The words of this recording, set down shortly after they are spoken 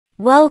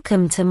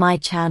Welcome to my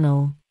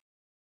channel.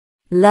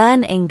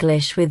 Learn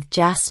English with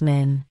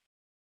Jasmine.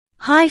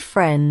 Hi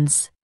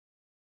friends.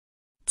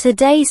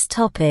 Today's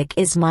topic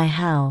is my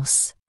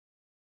house.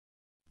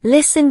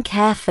 Listen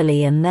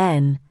carefully and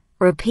then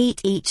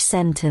repeat each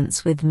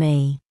sentence with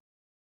me.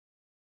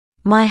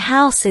 My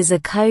house is a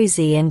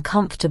cozy and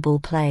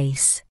comfortable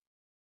place.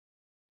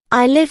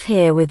 I live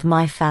here with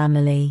my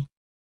family.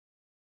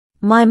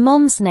 My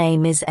mom's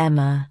name is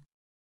Emma.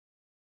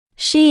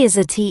 She is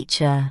a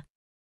teacher.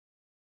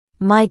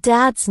 My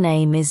dad's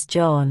name is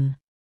John.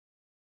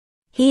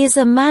 He is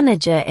a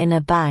manager in a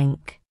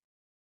bank.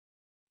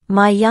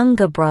 My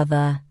younger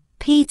brother,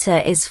 Peter,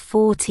 is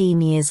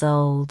 14 years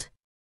old.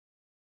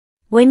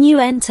 When you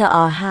enter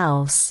our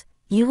house,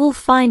 you will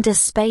find a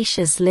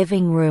spacious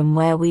living room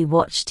where we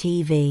watch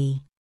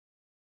TV.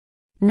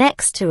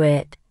 Next to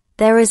it,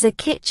 there is a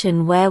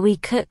kitchen where we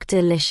cook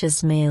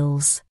delicious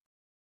meals.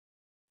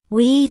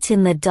 We eat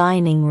in the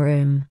dining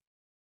room.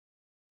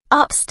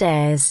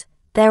 Upstairs,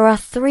 there are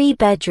 3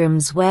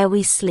 bedrooms where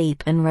we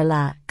sleep and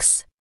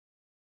relax.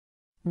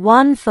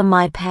 One for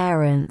my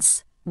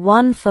parents,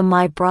 one for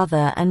my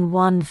brother and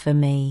one for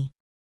me.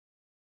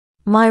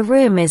 My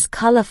room is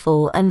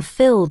colorful and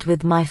filled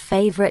with my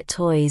favorite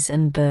toys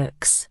and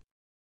books.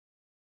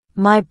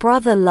 My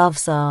brother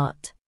loves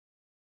art.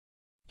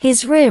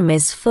 His room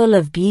is full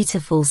of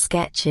beautiful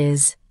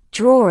sketches,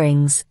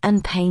 drawings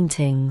and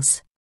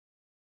paintings.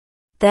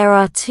 There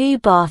are 2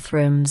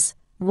 bathrooms,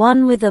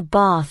 one with a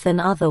bath and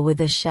other with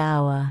a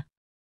shower.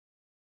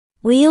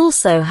 We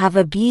also have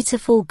a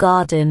beautiful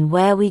garden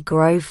where we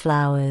grow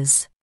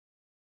flowers.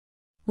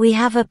 We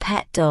have a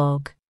pet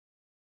dog.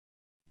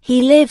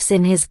 He lives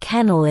in his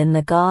kennel in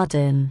the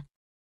garden.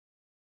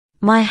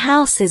 My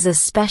house is a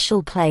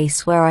special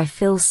place where I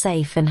feel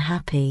safe and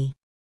happy.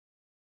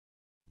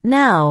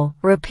 Now,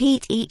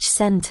 repeat each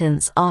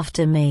sentence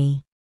after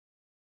me.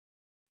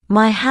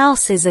 My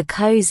house is a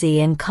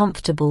cozy and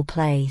comfortable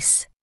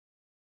place.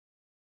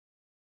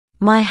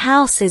 My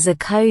house is a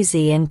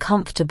cozy and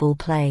comfortable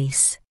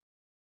place.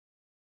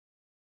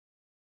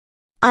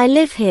 I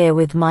live here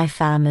with my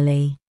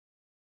family.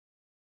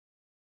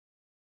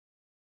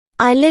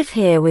 I live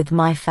here with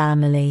my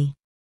family.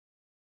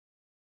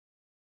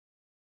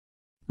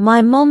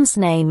 My mom's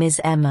name is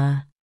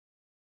Emma.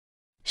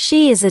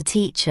 She is a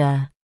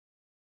teacher.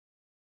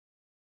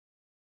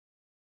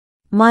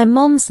 My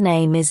mom's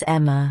name is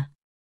Emma.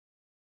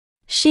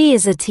 She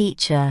is a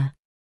teacher.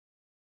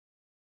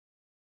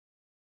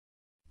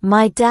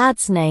 My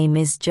dad's name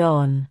is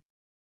John.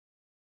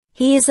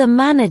 He is a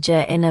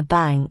manager in a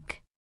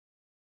bank.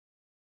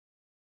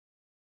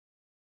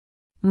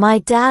 My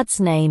dad's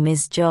name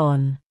is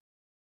John.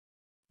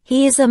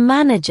 He is a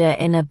manager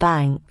in a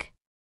bank.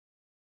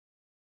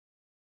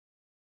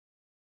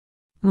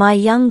 My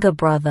younger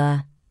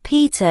brother,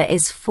 Peter,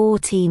 is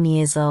 14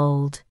 years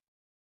old.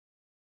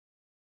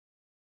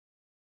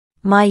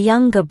 My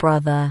younger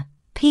brother,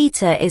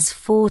 Peter, is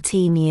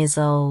 14 years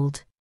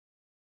old.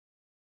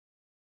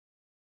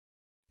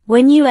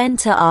 When you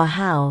enter our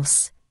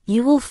house,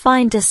 you will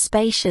find a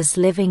spacious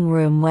living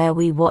room where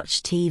we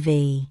watch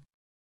TV.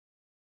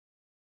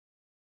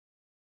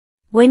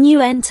 When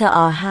you enter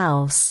our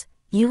house,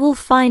 you will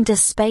find a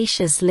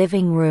spacious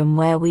living room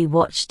where we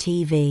watch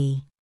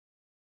TV.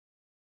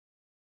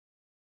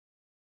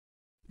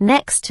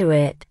 Next to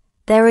it,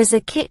 there is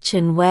a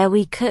kitchen where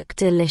we cook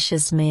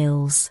delicious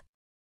meals.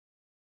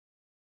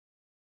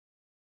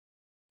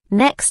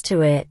 Next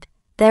to it,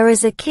 there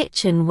is a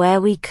kitchen where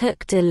we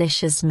cook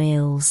delicious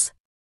meals.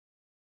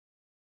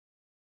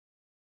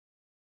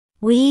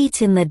 We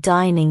eat in the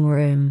dining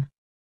room.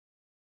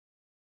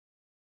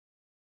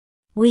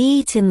 We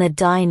eat in the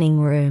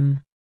dining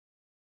room.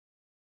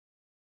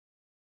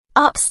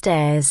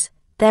 Upstairs,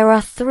 there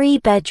are 3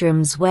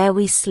 bedrooms where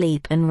we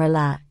sleep and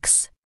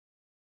relax.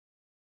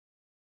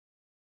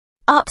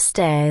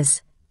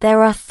 Upstairs,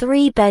 there are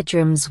 3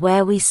 bedrooms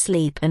where we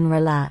sleep and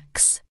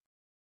relax.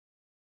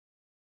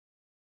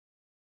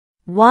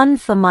 One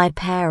for my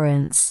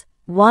parents,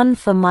 one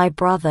for my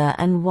brother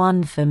and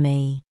one for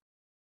me.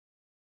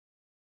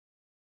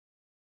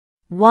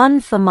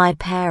 One for my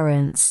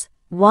parents,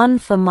 one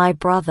for my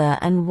brother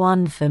and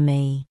one for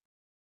me.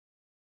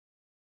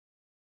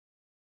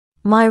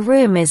 My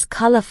room is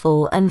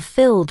colorful and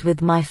filled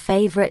with my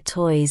favorite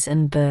toys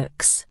and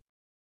books.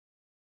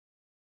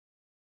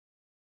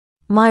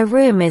 My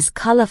room is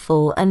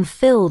colorful and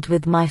filled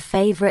with my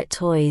favorite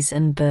toys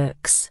and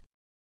books.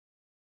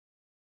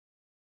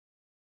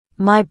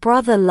 My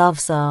brother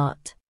loves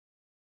art.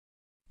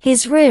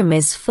 His room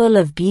is full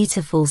of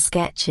beautiful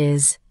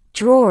sketches,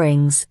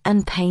 drawings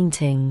and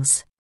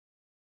paintings.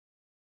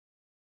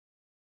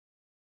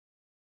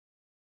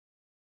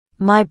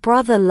 My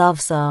brother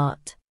loves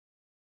art.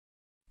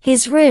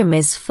 His room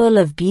is full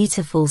of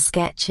beautiful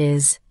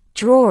sketches,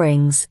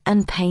 drawings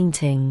and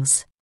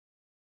paintings.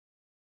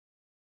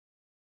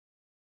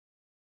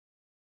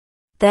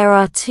 There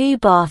are 2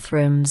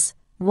 bathrooms,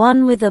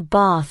 one with a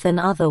bath and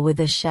other with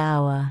a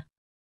shower.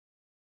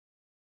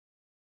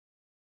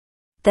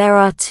 There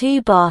are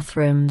 2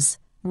 bathrooms,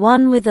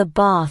 one with a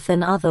bath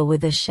and other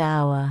with a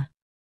shower.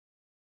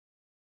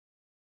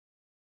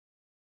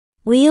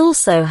 We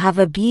also have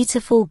a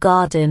beautiful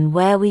garden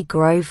where we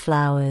grow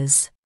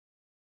flowers.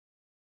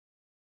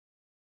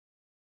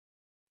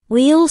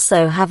 We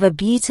also have a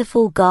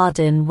beautiful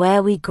garden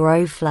where we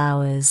grow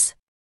flowers.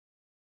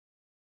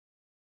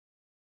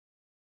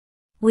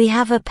 We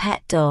have a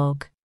pet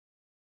dog.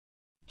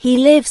 He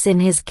lives in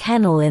his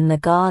kennel in the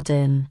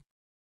garden.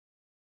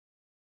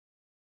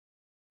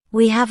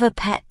 We have a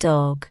pet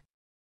dog.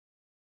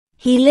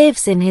 He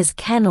lives in his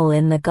kennel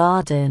in the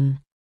garden.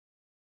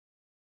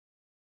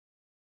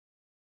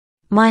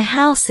 My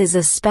house is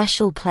a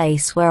special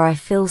place where I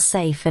feel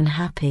safe and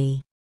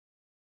happy.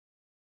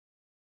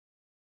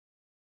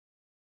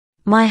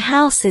 My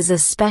house is a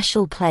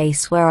special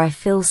place where I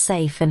feel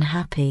safe and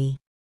happy.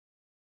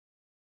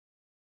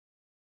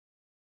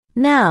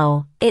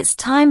 Now, it's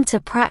time to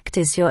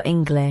practice your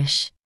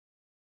English.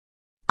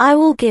 I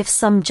will give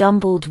some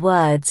jumbled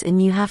words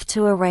and you have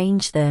to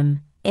arrange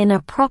them, in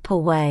a proper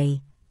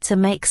way, to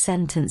make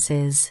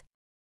sentences.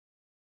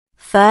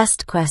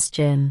 First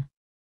question.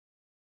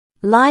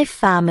 Live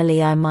family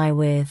am I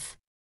with?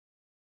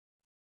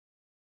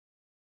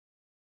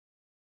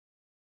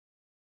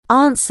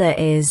 Answer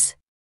is,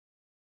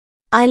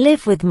 I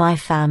live with my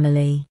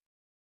family.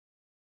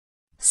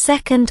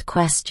 Second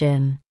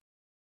question.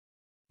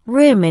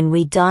 Room in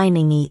we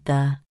dining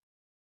either?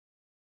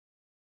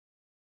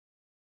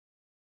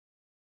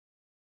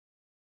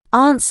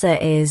 Answer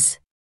is,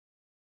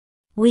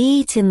 we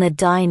eat in the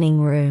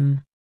dining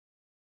room.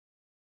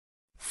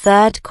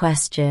 Third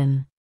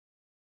question.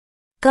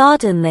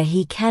 Garden the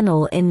he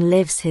kennel in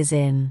lives his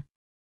in.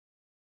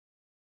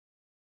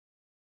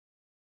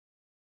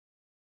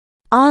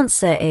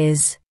 Answer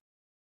is,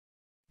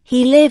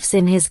 he lives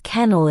in his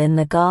kennel in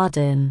the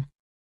garden.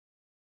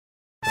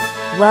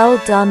 Well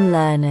done,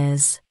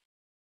 learners.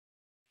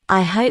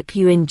 I hope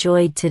you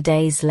enjoyed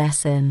today's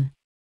lesson.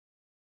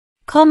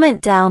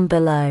 Comment down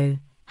below,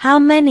 how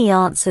many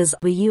answers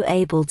were you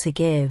able to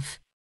give?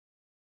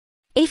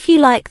 If you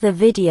like the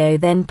video,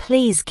 then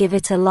please give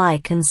it a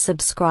like and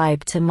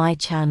subscribe to my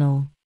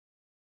channel.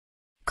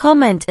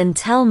 Comment and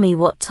tell me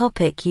what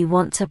topic you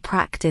want to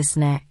practice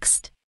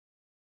next.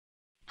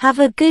 Have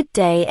a good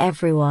day,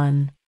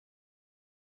 everyone.